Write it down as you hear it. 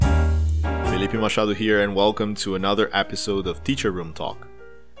Felipe Machado here, and welcome to another episode of Teacher Room Talk.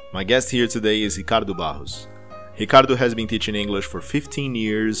 My guest here today is Ricardo Barros. Ricardo has been teaching English for 15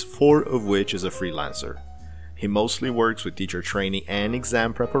 years, 4 of which as a freelancer. He mostly works with teacher training and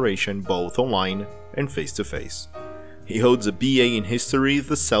exam preparation, both online and face-to-face. He holds a BA in History,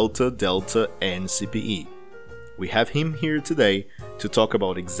 the CELTA, Delta, and CPE. We have him here today to talk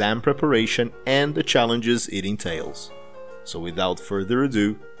about exam preparation and the challenges it entails. So without further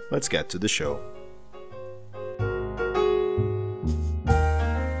ado, let's get to the show.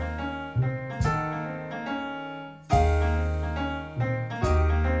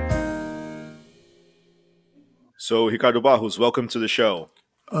 So Ricardo Barros, welcome to the show.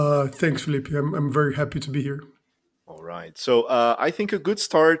 Thanks, Felipe. I'm very happy to be here. All right. So I think a good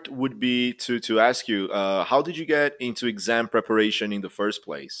start would be to ask you, how did you get into exam preparation in the first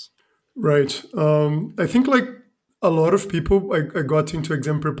place? Right. I think like a lot of people, I got into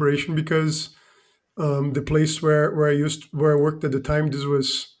exam preparation because the place where I worked at the time, this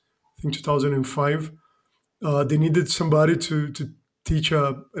was I think 2005. They needed somebody to teach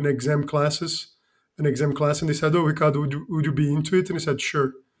an exam class, and they said, "Oh, Ricardo, would you be into it?" And I said,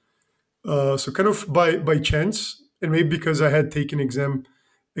 "Sure." So kind of by chance, and maybe because I had taken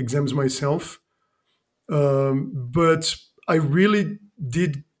exams myself, but I really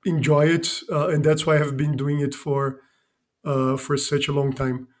did enjoy it, and that's why I have been doing it for such a long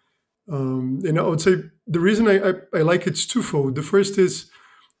time. And I would say the reason I like it's twofold. The first is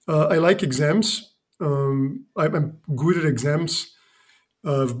I like exams. I'm good at exams.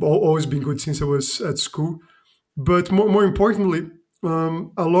 I've always been good since I was at school. But more importantly,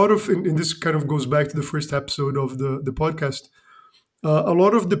 a lot of, and this kind of goes back to the first episode of the podcast, a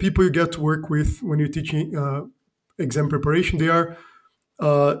lot of the people you get to work with when you're teaching exam preparation, they are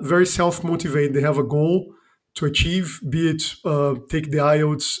very self-motivated. They have a goal to achieve, be it take the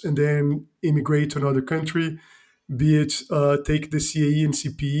IELTS and then immigrate to another country, be it take the CAE and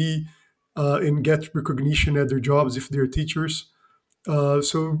CPE and get recognition at their jobs if they're teachers.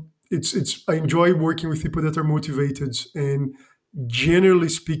 So it's I enjoy working with people that are motivated, and generally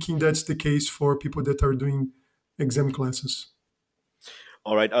speaking, that's the case for people that are doing exam classes.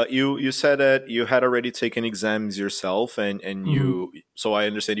 All right. You said that you had already taken exams yourself, and Mhm. so I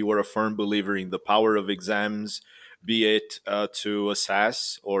understand you were a firm believer in the power of exams, be it to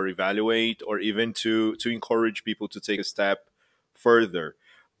assess or evaluate, or even to encourage people to take a step further.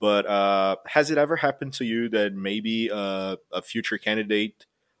 But has it ever happened to you that maybe a future candidate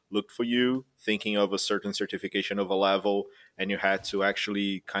looked for you, thinking of a certain certification of a level, and you had to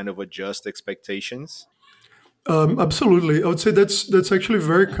actually kind of adjust expectations? Absolutely, I would say that's actually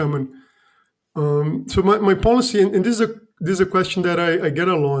very common. So my policy, and this is a question that I get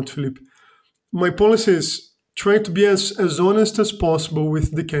a lot, Philip. My policy is trying to be as honest as possible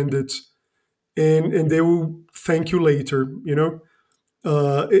with the candidates, and they will thank you later.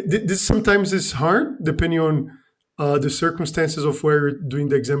 This sometimes is hard depending on the circumstances of where you're doing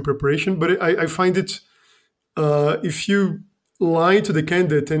the exam preparation. But I find it if you lie to the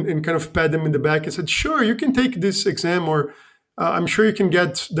candidate and kind of pat them in the back and said, "Sure, you can take this exam," or "I'm sure you can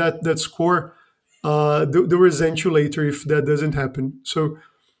get that score," they'll resent you later if that doesn't happen. So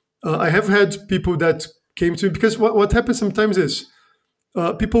I have had people that came to me because what happens sometimes is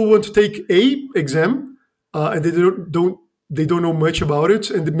people want to take a exam and they don't know much about it,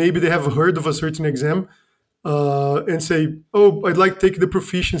 and maybe they have heard of a certain exam and say, "Oh, I'd like to take the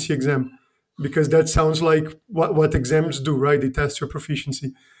proficiency exam," because that sounds like what exams do, right? They test your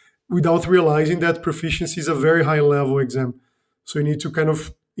proficiency without realizing that proficiency is a very high level exam. So you need to kind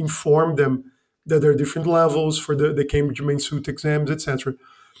of inform them that there are different levels for the Cambridge Main Suit exams, etc.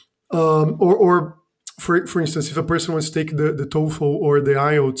 Or for instance, if a person wants to take the TOEFL or the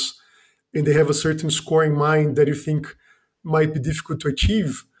IELTS and they have a certain score in mind that you think might be difficult to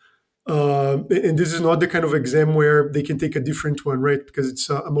achieve, and this is not the kind of exam where they can take a different one, right? Because it's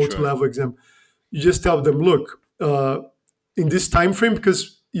a Sure. multi-level exam. You just tell them, look, in this time frame, because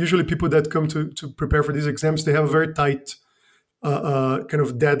usually people that come to prepare for these exams, they have a very tight kind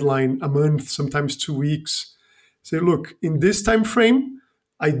of deadline, a month, sometimes 2 weeks. Say, look, in this time frame,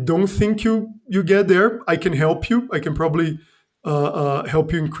 I don't think you get there. I can help you. I can probably help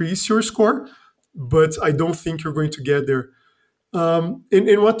you increase your score, but I don't think you're going to get there.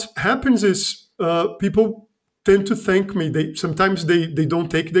 And what happens is people tend to thank me. Sometimes they don't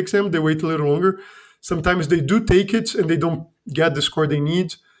take the exam. They wait a little longer. Sometimes they do take it and they don't get the score they need.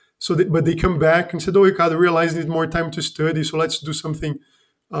 But they come back and said, "Oh, Ricardo, I realized I need more time to study. So let's do something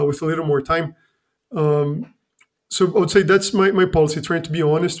with a little more time." So I would say that's my policy, trying to be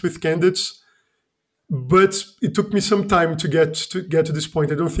honest with candidates. but it took me some time to get to this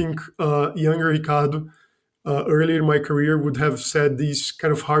point. I don't think younger Ricardo earlier in my career would have said these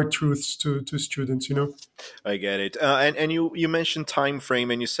kind of hard truths to students. I get it. And you mentioned time frame,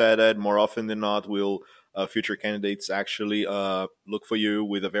 and you said that more often than not, will future candidates actually look for you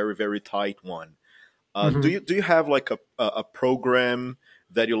with a very very tight one. Hmm. Do you have like a program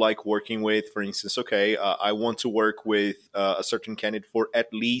that you like working with? For instance, okay, I want to work with a certain candidate for at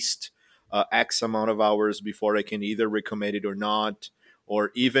least X amount of hours before I can either recommend it or not,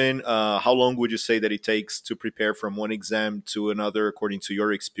 or even how long would you say that it takes to prepare from one exam to another according to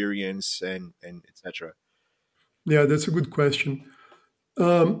your experience and etc. Yeah, that's a good question.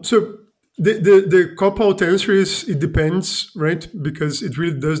 So the cop out answer is it depends, right? Because it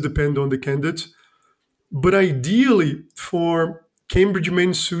really does depend on the candidate. But ideally, for Cambridge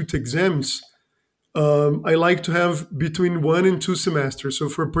Main Suit exams, I like to have between 1 and 2 semesters. So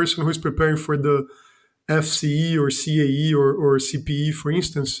for a person who is preparing for the FCE or CAE or CPE, for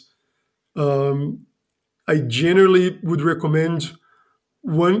instance, um, I generally would recommend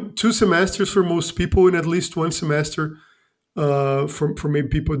 1 2 semesters for most people, and at least 1 semester for maybe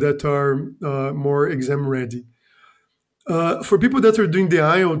people that are more exam ready. For people that are doing the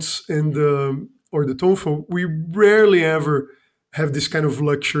IELTS and or the TOEFL, we rarely ever have this kind of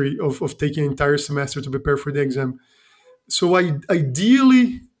luxury of taking an entire semester to prepare for the exam. So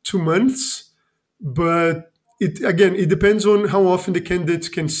ideally 2 months, but it depends on how often the candidates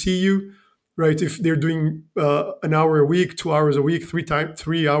can see you, right? If they're doing an hour a week, 2 hours a week,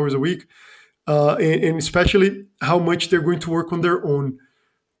 3 hours a week, and especially how much they're going to work on their own.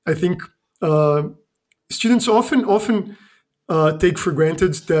 I think uh, students often take for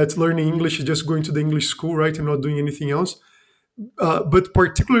granted that learning English is just going to the English school, right, and not doing anything else. But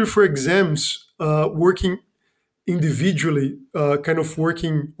particularly for exams, working individually, kind of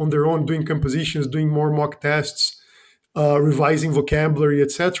working on their own, doing compositions, doing more mock tests, revising vocabulary,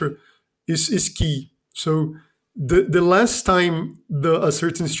 etc., is key. So the less time a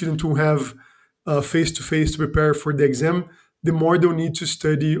certain student will have face to face to prepare for the exam, the more they'll need to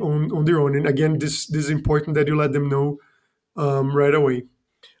study on their own. And again, this is important that you let them know right away.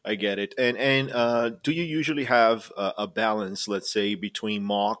 I get it. And do you usually have a balance, let's say, between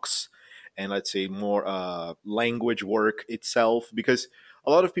mocks and let's say more language work itself? Because a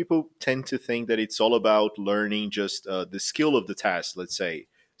lot of people tend to think that it's all about learning just the skill of the task, let's say.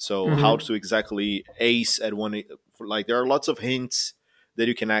 So how Mhm. to exactly ace at one, like there are lots of hints that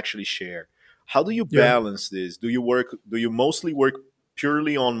you can actually share. How do you Yeah. balance this? Do you mostly work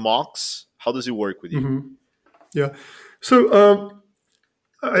purely on mocks? How does it work with you? Hmm. Yeah. So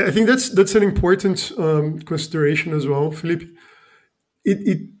I think that's an important consideration as well, Philippe.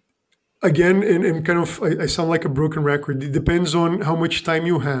 It again, and kind of I sound like a broken record. It depends on how much time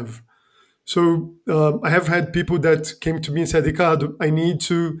you have. So I have had people that came to me and said, Ricardo, I need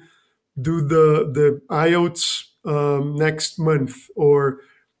to do the IELTS next month, or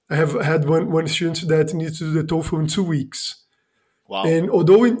I have had one student that needs to do the TOEFL in 2 weeks. Wow. And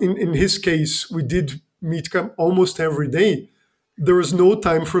although in his case we did meet almost every day, there was no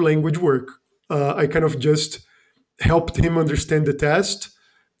time for language work. I kind of just helped him understand the test,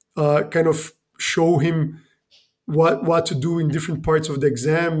 kind of show him what to do in different parts of the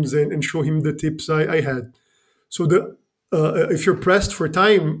exams, and show him the tips I had. So if you're pressed for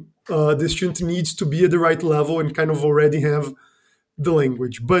time, the student needs to be at the right level and kind of already have the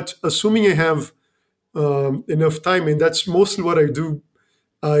language. But assuming I have enough time, and that's mostly what I do.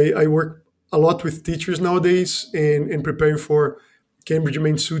 I work a lot with teachers nowadays and preparing for Cambridge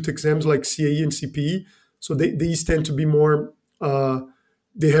Main Suit exams like CAE and CPE. So these tend to be more,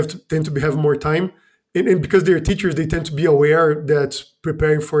 they have to tend to have more time. And because they're teachers, they tend to be aware that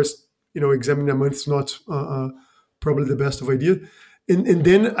preparing for, exam in a month is not probably the best of idea. And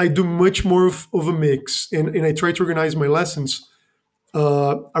then I do much more of a mix, and I try to organize my lessons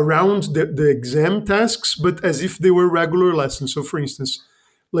around the exam tasks, but as if they were regular lessons. So, for instance,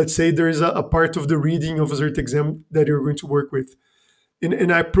 let's say there is a part of the reading of a certain exam that you're going to work with,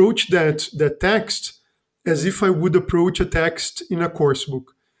 and I approach that text as if I would approach a text in a course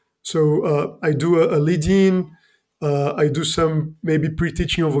book. So I do a lead in, I do some maybe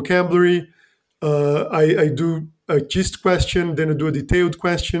pre-teaching of vocabulary, I do a gist question, then I do a detailed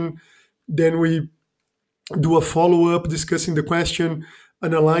question, then we do a follow up discussing the question,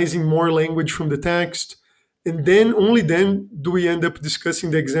 analyzing more language from the text, and then only then do we end up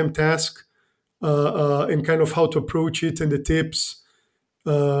discussing the exam task and kind of how to approach it and the tips.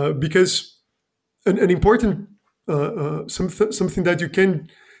 Because an important something that you can,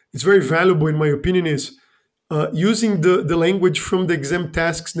 it's very valuable in my opinion, is using the language from the exam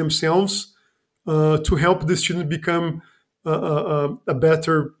tasks themselves to help the student become a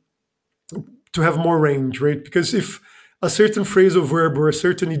better, to have more range, right? Because if a certain phrasal verb or a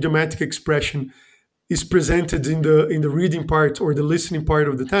certain idiomatic expression is presented in the reading part or the listening part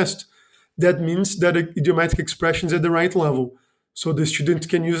of the test, that means that idiomatic expression is at the right level. So the student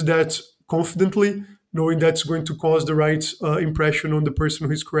can use that confidently, knowing that's going to cause the right impression on the person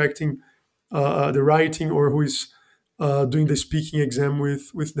who is correcting the writing or who is doing the speaking exam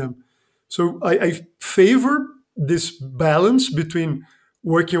with them. So I favor this balance between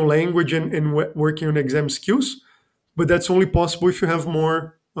working on language and working on exam skills, but that's only possible if you have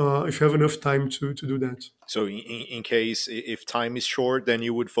more, if you have enough time to do that. So, in case if time is short, then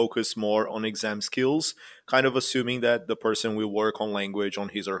you would focus more on exam skills, kind of assuming that the person will work on language on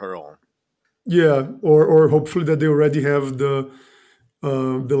his or her own. Yeah, or hopefully that they already have the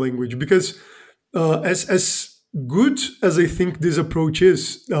language, because as good as I think this approach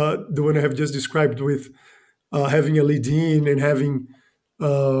is, the one I have just described with having a lead in and having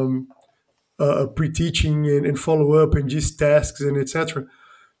um, pre-teaching and follow up and GIST tasks and etc.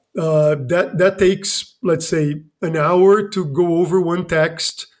 That takes, let's say, an hour to go over one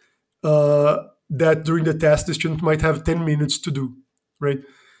text that during the test the student might have 10 minutes to do, right?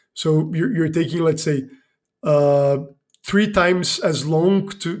 So you're taking, let's say, uh, three times as long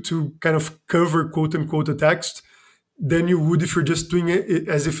to kind of cover quote unquote a text than you would if you're just doing it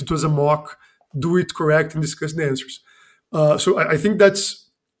as if it was a mock, do it correct and discuss the answers. So I think that's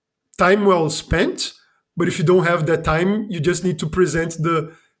time well spent. But if you don't have that time, you just need to present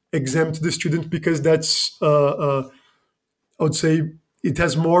the exam to the student, because that's, I would say, it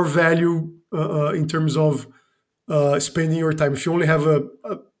has more value in terms of spending your time. If you only have a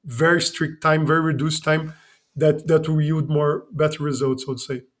very strict time, very reduced time, that will yield more better results, I would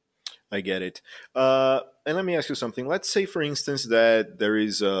say. I get it. And let me ask you something. Let's say, for instance, that there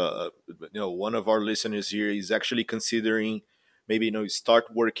is one of our listeners here is actually considering maybe start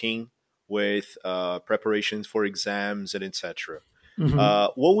working with preparations for exams and etc.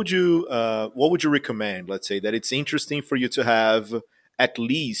 Mhm. What would you recommend? Let's say that it's interesting for you to have at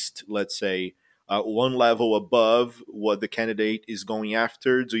least, let's say, one level above what the candidate is going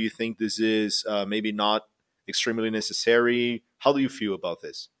after. Do you think this is maybe not extremely necessary? How do you feel about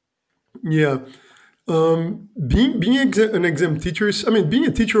this? Yeah. Being an exam teacher is, I mean, being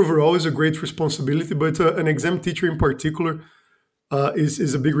a teacher overall is a great responsibility, but an exam teacher in particular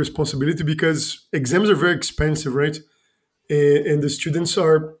is a big responsibility, because exams are very expensive, right? And the students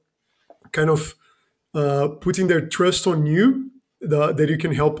are kind of putting their trust on you, that you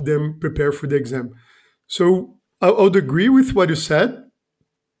can help them prepare for the exam. So I would agree with what you said,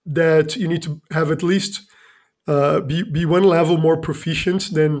 that you need to have at least be one level more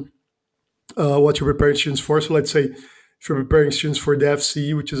proficient than what you're preparing students for. So let's say if you're preparing students for the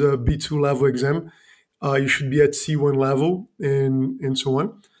FCE, which is a B2 level exam, you should be at C1 level and so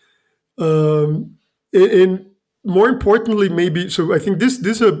on. And more importantly, maybe, so I think this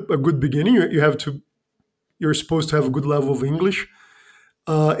is a good beginning. You're supposed to have a good level of English.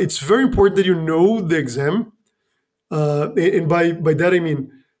 It's very important that you know the exam, and by that I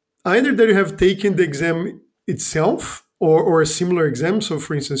mean either that you have taken the exam itself, or a similar exam. So,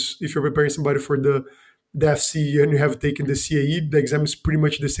 for instance, if you're preparing somebody for the FC and you have taken the CAE, the exam is pretty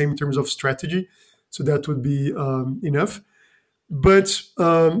much the same in terms of strategy. So that would be enough. But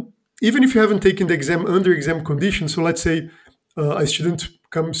even if you haven't taken the exam under exam conditions, so let's say a student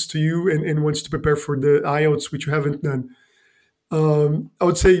comes to you and wants to prepare for the IELTS, which you haven't done, I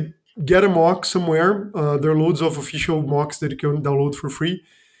would say get a mock somewhere. There are loads of official mocks that you can download for free,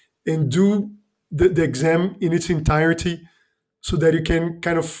 and do the exam in its entirety, so that you can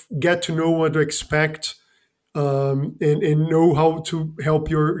kind of get to know what to expect, and know how to help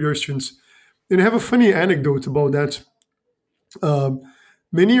your students. And I have a funny anecdote about that. Um,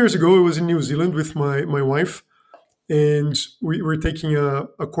 Many years ago, I was in New Zealand with my wife, and we were taking a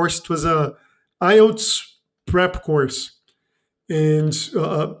course. It was a IELTS prep course, and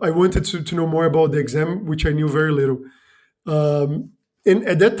I wanted to know more about the exam, which I knew very little. Um, and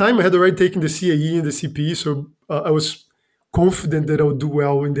at that time, I had already taken the CAE and the CPE, so I was confident that I would do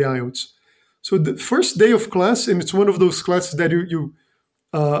well in the IELTS. So the first day of class, and it's one of those classes that you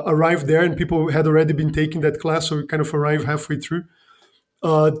arrive there and people had already been taking that class, so we kind of arrive halfway through.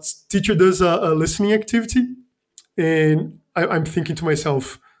 Teacher does a listening activity, and I'm thinking to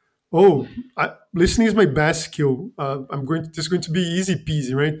myself, "Oh, listening is my best skill. This is going to be easy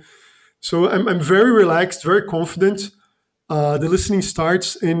peasy, right?" So I'm very relaxed, very confident. The listening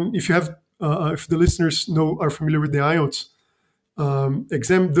starts, and if the listeners are familiar with the IELTS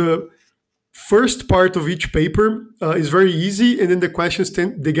exam, the first part of each paper is very easy, and then the questions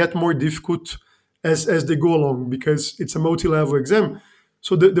they get more difficult as they go along because it's a multi-level exam.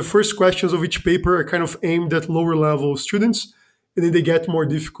 So the first questions of each paper are kind of aimed at lower level students, and then they get more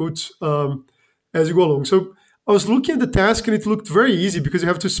difficult as you go along. So I was looking at the task and it looked very easy because you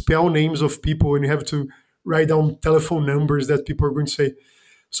have to spell names of people and you have to write down telephone numbers that people are going to say.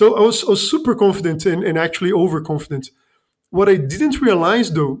 So I was super confident and actually overconfident. What I didn't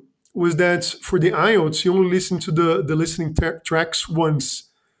realize though was that for the IELTS, you only listen to the listening tracks once,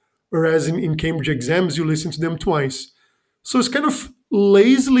 whereas in Cambridge exams, you listen to them twice. So it's kind of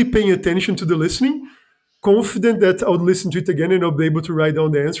lazily paying attention to the listening, confident that I would listen to it again and I'll be able to write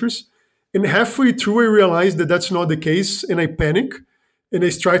down the answers. And halfway through, I realized that that's not the case, and I panic and I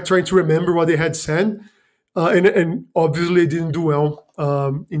start trying to remember what they had said, and obviously I didn't do well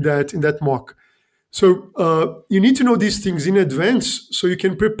in that mock. So you need to know these things in advance so you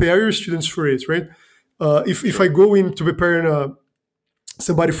can prepare your students for it, right? If I go in to prepare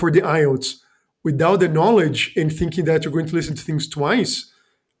somebody for the IELTS without the knowledge and thinking that you're going to listen to things twice,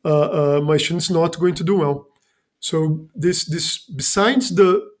 my student's not going to do well. So this besides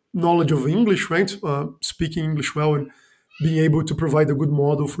the knowledge of English, right? Speaking English well and being able to provide a good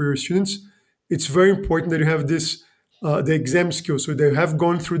model for your students, it's very important that you have this the exam skills. So they have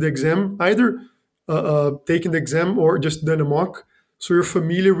gone through the exam, either taken the exam or just done a mock. So you're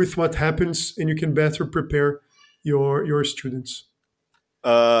familiar with what happens and you can better prepare your students.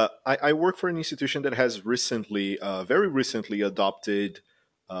 I work for an institution that has recently, very recently, adopted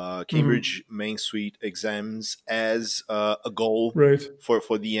Cambridge Main Suite exams as a goal Right.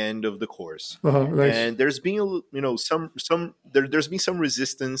 for the end of the course. Nice. And there's been there's been some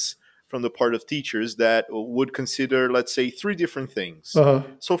resistance from the part of teachers that would consider, let's say, three different things.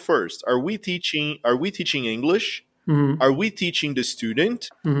 So first, are we teaching English? Are we teaching the student,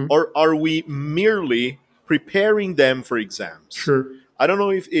 or are we merely preparing them for exams? Sure. I don't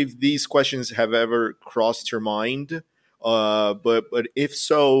know if these questions have ever crossed your mind, but if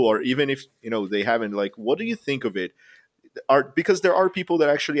so, or even if they haven't, like, what do you think of it? Because there are people that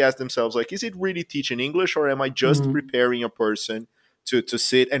actually ask themselves, like, is it really teaching English, or am I just preparing a person to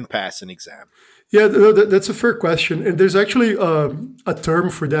sit and pass an exam? Yeah, that's a fair question, and there's actually a term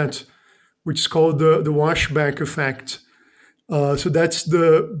for that, which is called the washback effect. So that's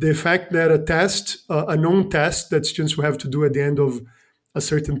the effect that a test, a known test that students will have to do at the end of a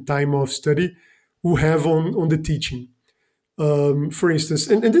certain time of study, will have on the teaching. For instance,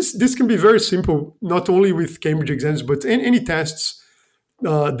 and this can be very simple, not only with Cambridge exams, but any tests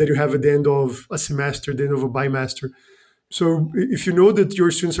that you have at the end of a semester, the end of a bimester. So if you know that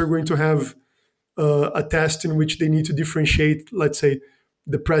your students are going to have a test in which they need to differentiate, let's say,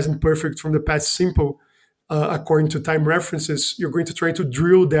 the present perfect from the past simple, according to time references, you're going to try to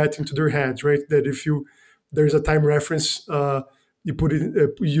drill that into their heads, right? That if there's a time reference, you put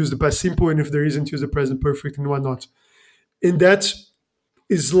it, you use the past simple, and if there isn't, use the present perfect and whatnot. And that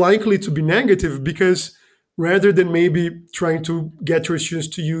is likely to be negative because rather than maybe trying to get your students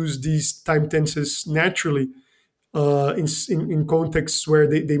to use these time tenses naturally in contexts where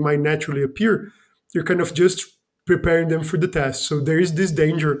they might naturally appear, you're kind of just preparing them for the test. So there is this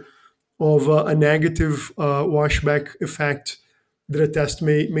danger of a negative washback effect that a test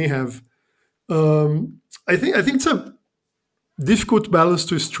may have. I think it's a difficult balance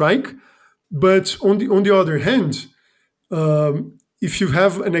to strike, but on the other hand, if you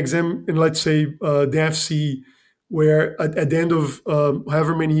have an exam in, let's say, the FCE, where at the end of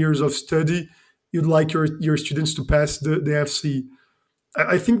however many years of study, you'd like your students to pass the FCE,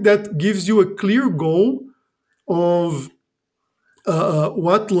 I think that gives you a clear goal of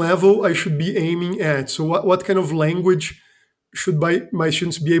what level I should be aiming at. So what kind of language should my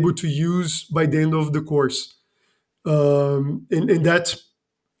students be able to use by the end of the course? And that's,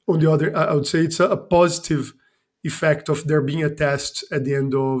 on the other, I would say it's a positive effect of there being a test at the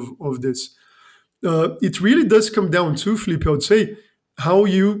end of this. It really does come down to, Felipe, I would say, how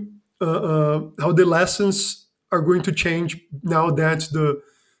the lessons are going to change now that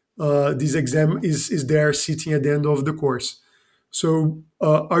this exam is there sitting at the end of the course. So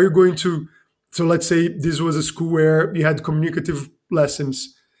are you going to, so let's say this was a school where you had communicative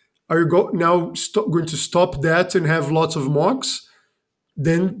lessons. Are you going to stop that and have lots of mocks?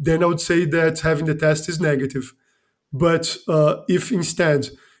 Then I would say that having the test is negative. But if instead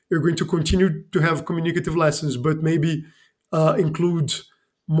you're going to continue to have communicative lessons, but maybe include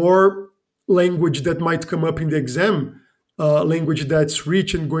more language that might come up in the exam, language that's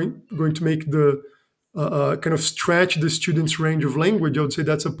rich and going to make the kind of stretch the student's range of language, I would say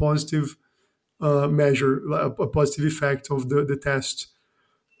that's a positive measure, a positive effect of the test.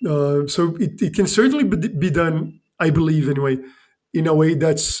 So it can certainly be done, I believe anyway, in a way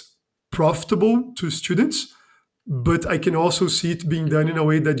that's profitable to students, but I can also see it being done in a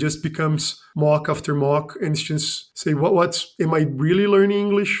way that just becomes mock after mock, and students say, "What's am I really learning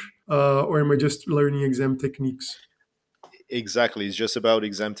English, or am I just learning exam techniques?" Exactly. It's just about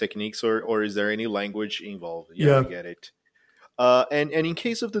exam techniques, or is there any language involved? Yeah, I Yeah. get it. And in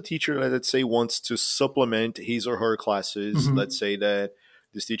case of the teacher, let's say, wants to supplement his or her classes, let's Hmm. say that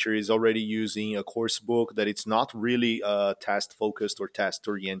this teacher is already using a course book that it's not really task focused or task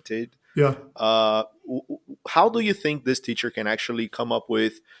oriented. Yeah. How do you think this teacher can actually come up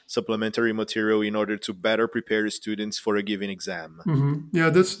with supplementary material in order to better prepare the students for a given exam? Yeah,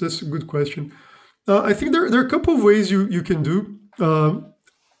 that's a good question. I think there are a couple of ways you can do.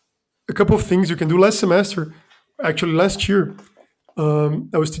 A couple of things you can do. Last semester, actually last year,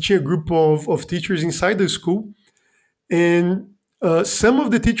 I was teaching a group of teachers inside the school, and some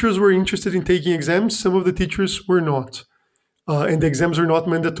of the teachers were interested in taking exams, some of the teachers were not. And the exams are not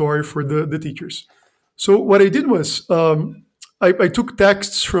mandatory for the teachers. So what I did was I took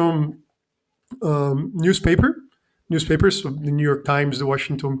texts from newspapers, so the New York Times, the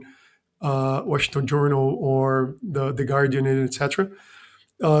Washington Journal, or the Guardian, and etc.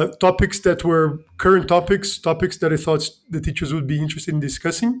 Topics that were current topics that I thought the teachers would be interested in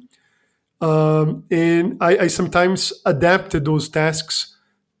discussing. And I sometimes adapted those tasks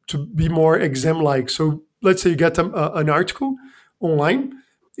to be more exam-like. So let's say you get an article online,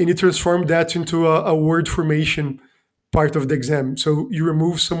 and you transform that into a word formation part of the exam. So you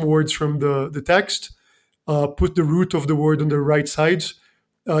remove some words from the text, put the root of the word on the right side,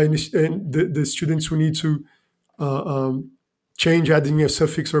 and the students who need to uh, um, change, adding a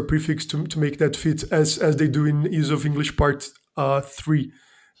suffix or prefix to make that fit as they do in Use of English Part 3,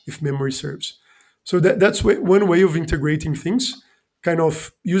 if memory serves. So that's one way of integrating things, kind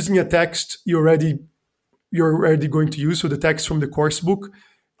of using a text you're already going to use, so the text from the course book,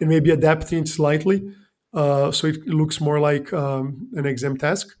 and maybe adapting it slightly so it looks more like an exam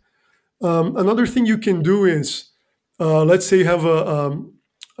task. Another thing you can do is, let's say you have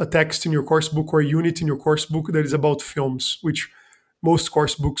a text in your course book or a unit in your course book that is about films, which most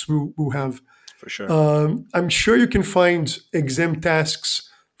course books will have. For sure. I'm sure you can find exam tasks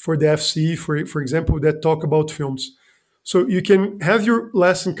for the FCE, for example, that talk about films. So you can have your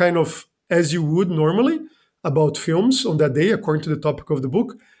lesson kind of as you would normally about films on that day, according to the topic of the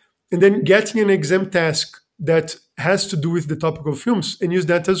book, and then getting an exam task that has to do with the topic of films and use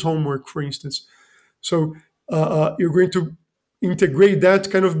that as homework, for instance. So you're going to integrate that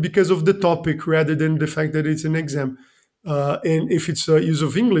kind of because of the topic rather than the fact that it's an exam. And if it's a use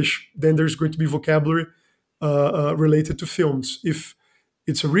of English, then there's going to be vocabulary related to films. If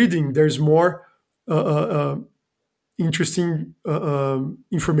it's a reading, there's more interesting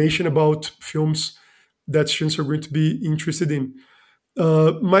information about films that students are going to be interested in.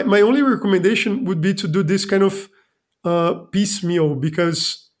 My only recommendation would be to do this kind of piecemeal,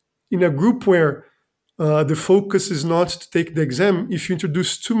 because in a group where the focus is not to take the exam, if you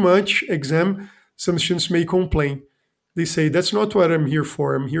introduce too much exam, some students may complain. They say, that's not what I'm here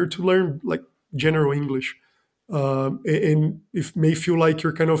for. I'm here to learn like general English. And it may feel like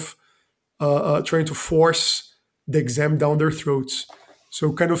you're kind of trying to force the exam down their throats.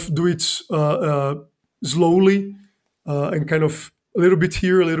 So kind of do it slowly, and kind of a little bit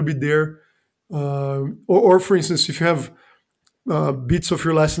here, a little bit there. Or for instance, if you have bits of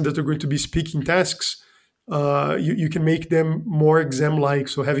your lesson that are going to be speaking tasks, you can make them more exam-like.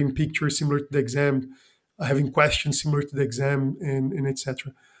 So having pictures similar to the exam, having questions similar to the exam, and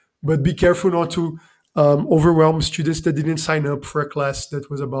etc. But be careful not to overwhelm students that didn't sign up for a class that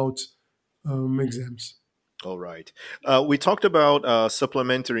was about exams. All right. We talked about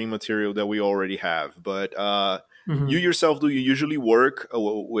supplementary material that we already have, but you Mhm. yourself, do you usually work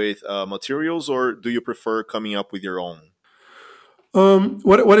with materials, or do you prefer coming up with your own?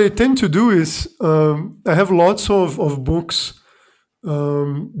 What I tend to do is I have lots of books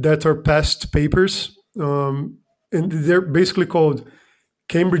that are past papers, and they're basically called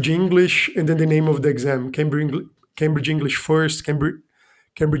Cambridge English, and then the name of the exam: Cambridge English First,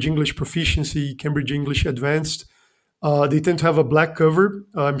 Cambridge English Proficiency, Cambridge English Advanced. They tend to have a black cover.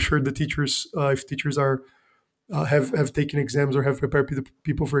 I'm sure the teachers, if teachers are have taken exams or have prepared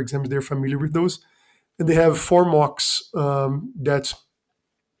people for exams, they're familiar with those. And they have four mocks that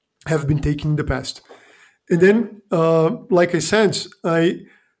have been taken in the past. And then, like I said, I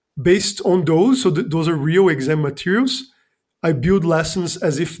based on those, so those are real exam materials. I build lessons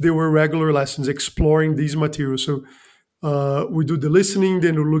as if they were regular lessons, exploring these materials. So we do the listening,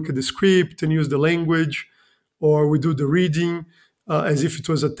 then we look at the script and use the language, or we do the reading as if it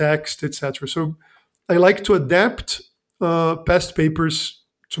was a text, etc. So I like to adapt past papers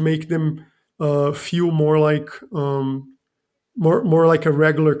to make them feel more like more like a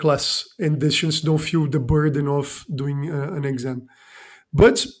regular class, and the students don't feel the burden of doing an exam.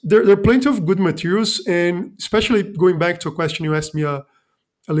 But there are plenty of good materials, and especially going back to a question you asked me a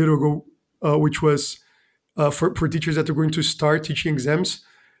little ago, which was for teachers that are going to start teaching exams.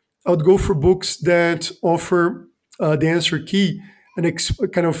 I would go for books that offer the answer key and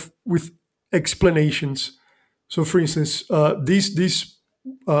kind of with explanations. So, for instance, these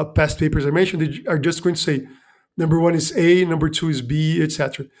past papers I mentioned, they are just going to say number one is A, number two is B,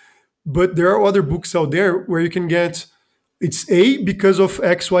 etc. But there are other books out there where you can get it's A because of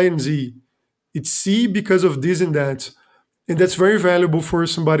X, Y, and Z. It's C because of this and that, and that's very valuable for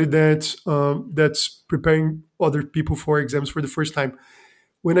somebody that's preparing other people for exams for the first time.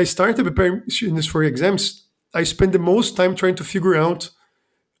 When I started preparing students for exams, I spent the most time trying to figure out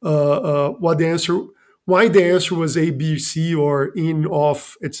what the answer, why the answer was A, B, C, or in,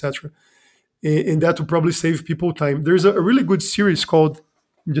 off, etc. And that will probably save people time. There's a really good series called.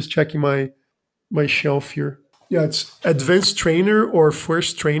 I'm just checking my shelf here. Yeah, it's Advanced Trainer or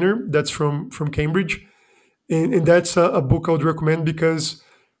First Trainer. That's from Cambridge, and that's a book I would recommend because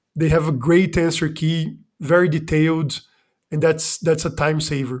they have a great answer key, very detailed, and that's a time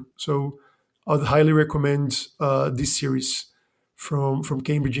saver. So I'd highly recommend this series from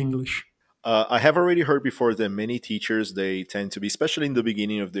Cambridge English. I have already heard before that many teachers they tend to be, especially in the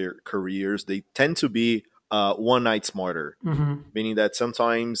beginning of their careers, they tend to be one night smarter, meaning that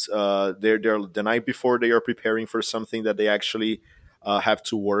sometimes they're the night before they are preparing for something that they actually have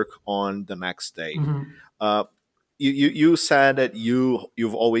to work on the next day. Uh, you said that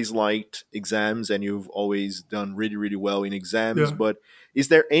you've always liked exams and you've always done really really well in exams, Yeah. but is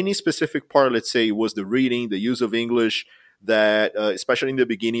there any specific part, let's say, was the reading, the use of English, that especially in the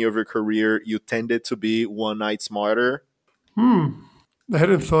beginning of your career you tended to be one night smarter? I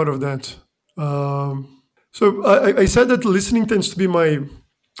hadn't thought of that. So I said that listening tends to be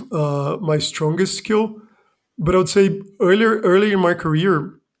my strongest skill, but I would say earlier in my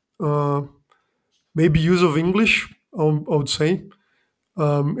career, uh, maybe use of English. I would say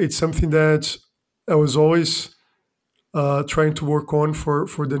it's something that I was always trying to work on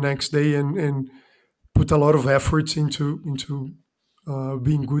for the next day and put a lot of efforts into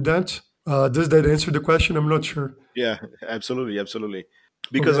being good at. Does that answer the question? I'm not sure. Yeah, absolutely, absolutely.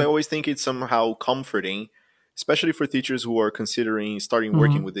 Because I Okay. always think it's somehow comforting, especially for teachers who are considering starting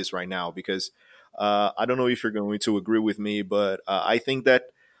working Hmm. with this right now. Because I don't know if you're going to agree with me, but I think that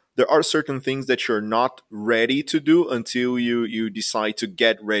there are certain things that you're not ready to do until you decide to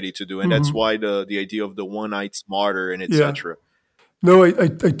get ready to do, and that's Hmm. why the idea of the one night smarter and Yeah. etc. No,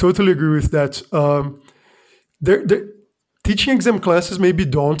 I totally agree with that. There, teaching exam classes may be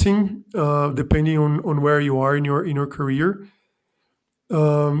daunting, depending on where you are in your career.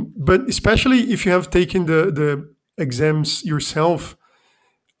 But especially if you have taken the exams yourself,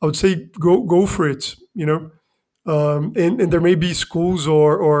 I would say go for it. And there may be schools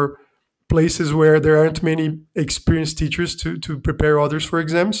or places where there aren't many experienced teachers to prepare others for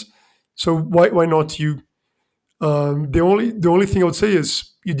exams. So why not you? The only thing I would say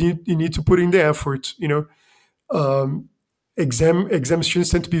is you need to put in the effort. Um, exam students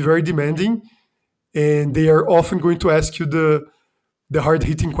tend to be very demanding, and they are often going to ask you the hard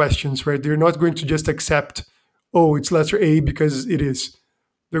hitting questions, right? They're not going to just accept, oh, it's letter A because it is.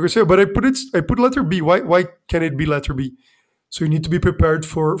 They're going to say, but I put letter B. Why can't it be letter B? So you need to be prepared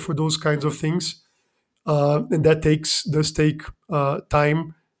for those kinds of things, and that does take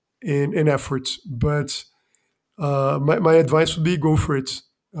time and effort. But my advice would be go for it.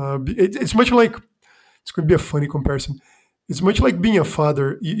 It's much like it's going to be a funny comparison. It's much like being a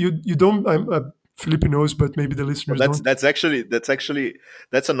father. You don't. I'm Felipe knows, but maybe the Well, listeners that's don't. that's actually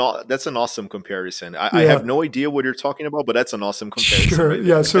that's an awesome comparison. I Yeah, have no idea what you're talking about, but that's an awesome comparison sure. right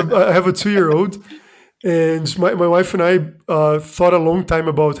Yeah, there. so I have a 2 year old, and my wife and I thought a long time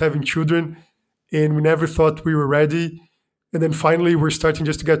about having children, and we never thought we were ready. And then finally, we're starting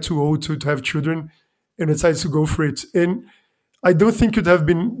just to get too old to have children, and decided to go for it. And I don't think it would have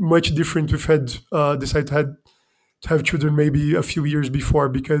been much different if had decided to have children maybe a few years before,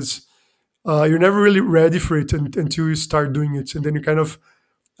 because you're never really ready for it until you start doing it, and then you kind of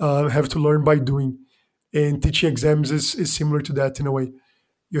have to learn by doing. And teaching exams is similar to that in a way.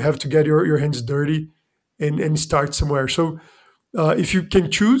 You have to get your hands dirty and start somewhere. So if you can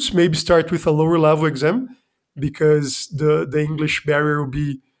choose, maybe start with a lower level exam because the English barrier will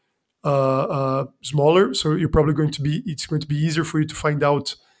be smaller. So you're probably it's going to be easier for you to find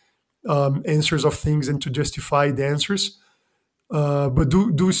out answers of things and to justify the answers. But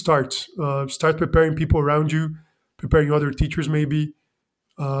do start preparing people around you, preparing other teachers maybe,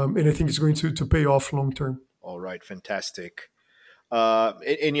 And I think it's going to pay off long term. All right, fantastic.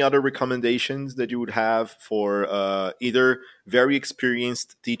 Any other recommendations that you would have for either very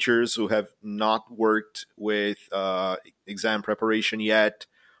experienced teachers who have not worked with exam preparation yet,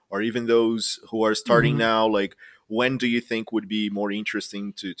 or even those who are starting Mhm. now? Like, when do you think would be more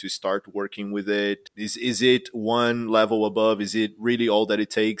interesting to start working with it? Is it one level above? Is it really all that it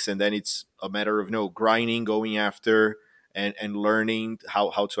takes, and then it's a matter of no grinding, going after, and learning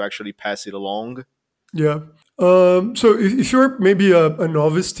how to actually pass it along? Yeah. So if you're maybe a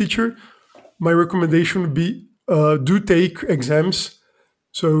novice teacher, my recommendation would be do take exams.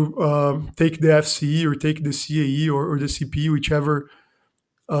 So take the FCE or take the CAE or the CPE, whichever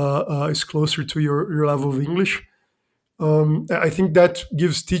is closer to your level of English. I think that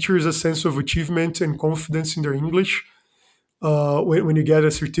gives teachers a sense of achievement and confidence in their English. When you get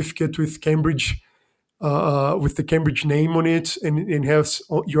a certificate with the Cambridge name on it and has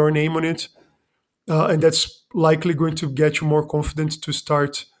your name on it, and that's likely going to get you more confident to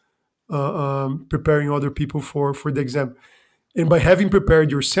start preparing other people for the exam. And by having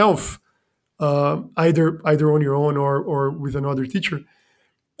prepared yourself, either on your own or with another teacher,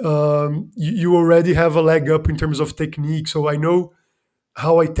 you already have a leg up in terms of technique. So I know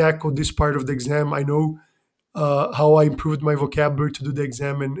how I tackle this part of the exam. I know how I improved my vocabulary to do the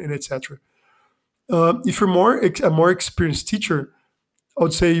exam, and etc. If you're a more experienced teacher, I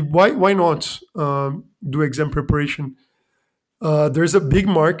would say why not do exam preparation? There's a big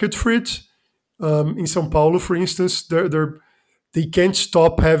market for it. In São Paulo, for instance, they can't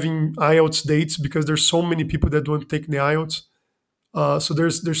stop having IELTS dates because there's so many people that don't take the IELTS. So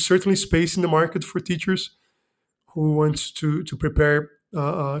there's certainly space in the market for teachers who want to prepare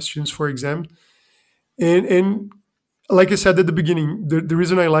students for exam. And like I said at the beginning, the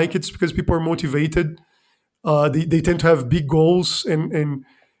reason I like it is because people are motivated. They tend to have big goals and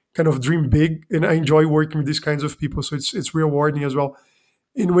kind of dream big, and I enjoy working with these kinds of people. So it's rewarding as well.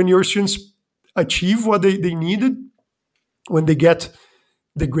 And when your students achieve what they needed, when they get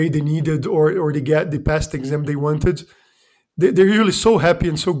the grade they needed or they pass the exam they wanted, they're usually so happy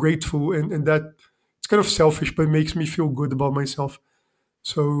and so grateful, and that it's kind of selfish, but it makes me feel good about myself.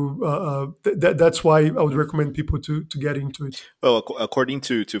 So that's why I would recommend people to get into it. Well, according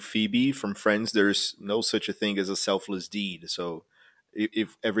to Phoebe from Friends, there's no such a thing as a selfless deed. So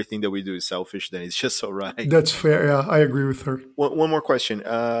if everything that we do is selfish, then it's just all right. That's fair. Yeah, I agree with her. One more question.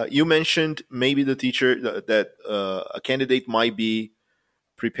 You mentioned maybe the teacher that a candidate might be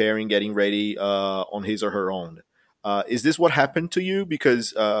preparing, getting ready on his or her own. Is this what happened to you?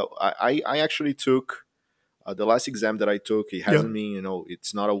 Because I actually took the last exam that I took. It Yeah. hasn't been,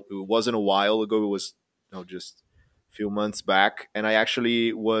 it wasn't a while ago. It was, just a few months back, and I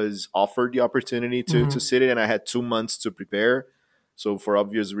actually was offered the opportunity to Hmm. sit it, and I had 2 months to prepare. So for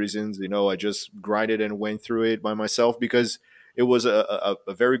obvious reasons, I just grinded and went through it by myself because it was a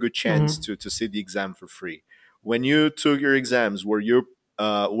very good chance Hmm. to sit the exam for free. When you took your exams, were you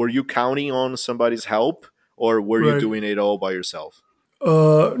counting on somebody's help, or were you Right. doing it all by yourself?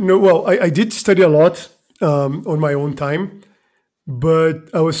 No. Well, I did study a lot on my own time, but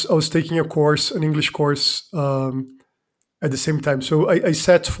I was taking an English course at the same time. So I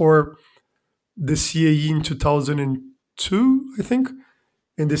sat for the CAE in 2002, I think,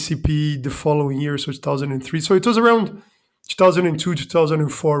 and the CP the following year, so 2003. So it was around 2002,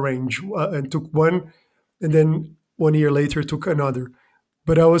 2004 range, and took one, and then 1 year later took another.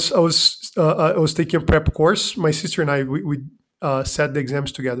 But I was taking a prep course. My sister and I we sat the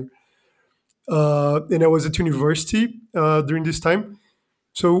exams together, and I was at university during this time.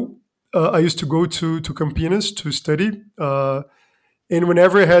 So I used to go to Campinas to study, and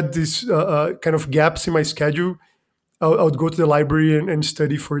whenever I had these kind of gaps in my schedule, I would go to the library and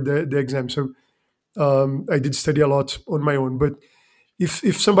study for the exam. So I did study a lot on my own. But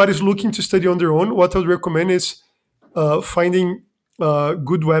if somebody's looking to study on their own, what I would recommend is finding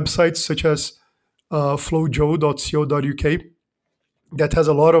good websites such as flowjo.co.uk that has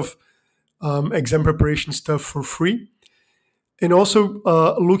a lot of exam preparation stuff for free. And also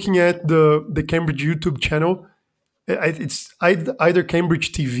looking at the Cambridge YouTube channel. It's either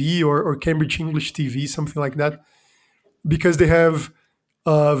Cambridge TV or Cambridge English TV, something like that, because they have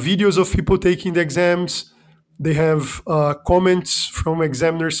videos of people taking the exams. They have comments from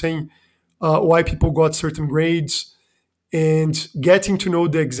examiners saying why people got certain grades, and getting to know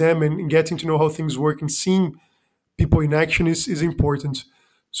the exam and getting to know how things work and seeing people in action is important.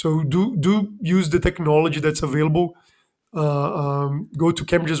 So do use the technology that's available. Go to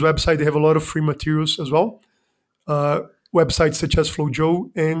Cambridge's website; they have a lot of free materials as well. Uh, Websites such as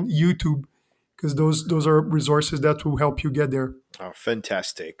FlowJo and YouTube, because those are resources that will help you get there. Oh,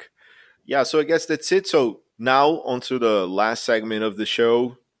 fantastic. Yeah, so I guess that's it. So now on to the last segment of the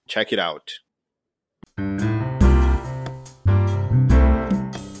show. Check it out.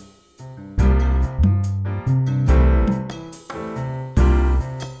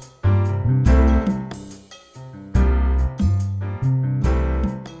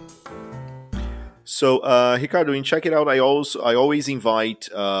 So, Ricardo, in Check It Out, I always invite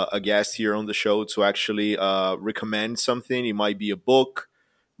a guest here on the show to actually recommend something. It might be a book,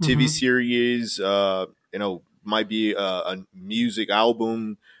 TV series, might be a music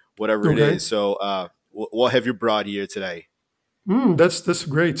album, whatever it is. So, what have you brought here today? That's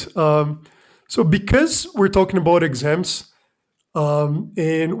great. So because we're talking about exams,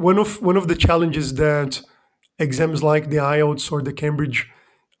 and one of the challenges that exams like the IELTS or the Cambridge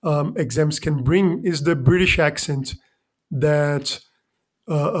exams can bring is the British accent that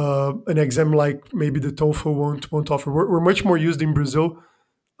an exam like maybe the TOEFL won't offer. We're much more used in Brazil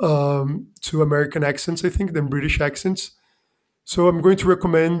to American accents, I think, than British accents. So I'm going to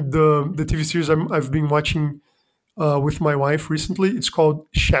recommend the TV series I've been watching with my wife recently. It's called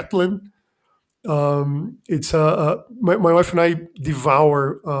Shetland. It's my wife and I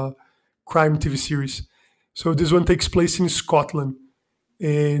devour crime TV series. So this one takes place in Scotland,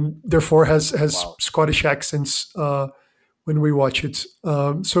 and therefore has Wow. Scottish accents when we watch it.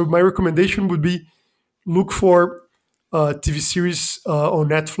 So my recommendation would be look for TV series on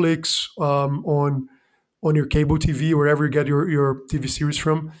Netflix, on your cable TV, wherever you get your TV series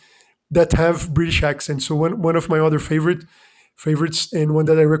from, that have British accents. So one of my other favorites, and one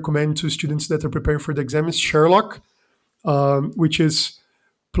that I recommend to students that are preparing for the exam, is Sherlock, which is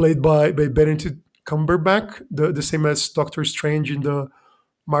played by Benedict Cumberbatch, the same as Doctor Strange in the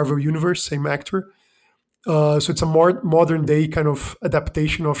Marvel Universe, same actor. So it's a more modern day kind of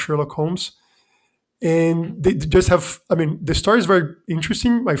adaptation of Sherlock Holmes. And they just have, I mean, the story is very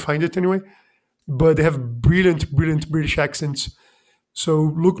interesting, I find it anyway, but they have brilliant British accents.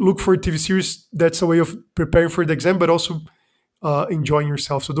 So look for a TV series that's a way of preparing for the exam, but also enjoying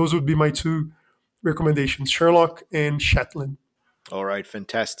yourself. So those would be my two recommendations: Sherlock and Shetland. All right,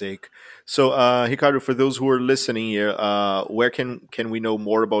 fantastic. So, Ricardo, for those who are listening here, where can we know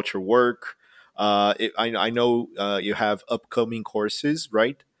more about your work? I know you have upcoming courses,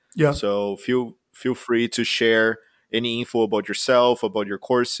 right? Yeah, So feel free to share any info about yourself, about your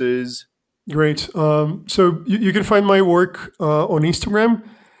courses. great. So you can find my work on Instagram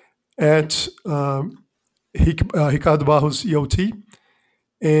at Ricardo Barros EOT.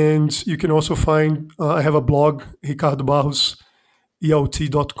 And you can also find, I have a blog,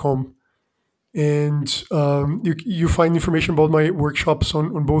 ricardobarroseout.com. And you find information about my workshops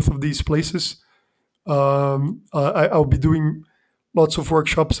on both of these places. I'll be doing lots of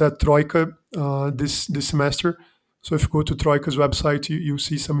workshops at Troika this semester. So if you go to Troika's website, you'll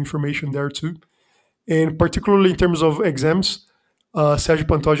see some information there too. And particularly in terms of exams, Sergio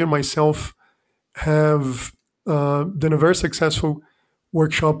Pantoja and myself have done a very successful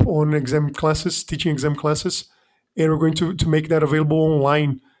workshop on exam classes, teaching exam classes. And we're going to make that available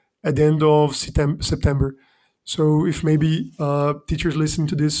online at the end of September. So if maybe teachers listening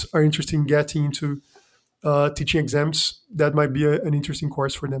to this are interested in getting into teaching exams, that might be an interesting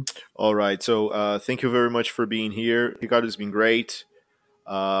course for them. All right. So thank you very much for being here. Ricardo, has been great.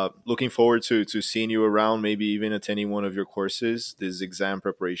 Looking forward to seeing you around, maybe even attending one of your courses. These exam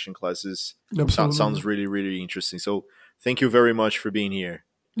preparation classes Absolutely. sounds really, really interesting. So thank you very much for being here.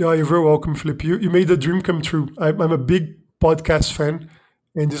 Yeah, you're very welcome, Philip. You made the dream come true. I'm a big podcast fan,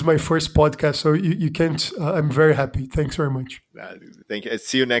 and this is my first podcast, so you can't. I'm very happy. Thanks very much. Thank you.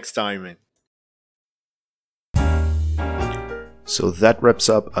 See you next time, man. So that wraps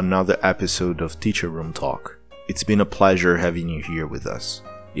up another episode of Teacher Room Talk. It's been a pleasure having you here with us.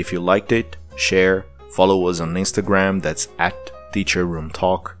 If you liked it, share, follow us on Instagram, that's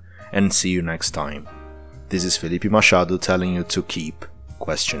 @TeacherRoomTalk, and see you next time. This is Felipe Machado telling you to keep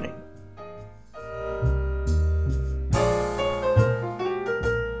questioning.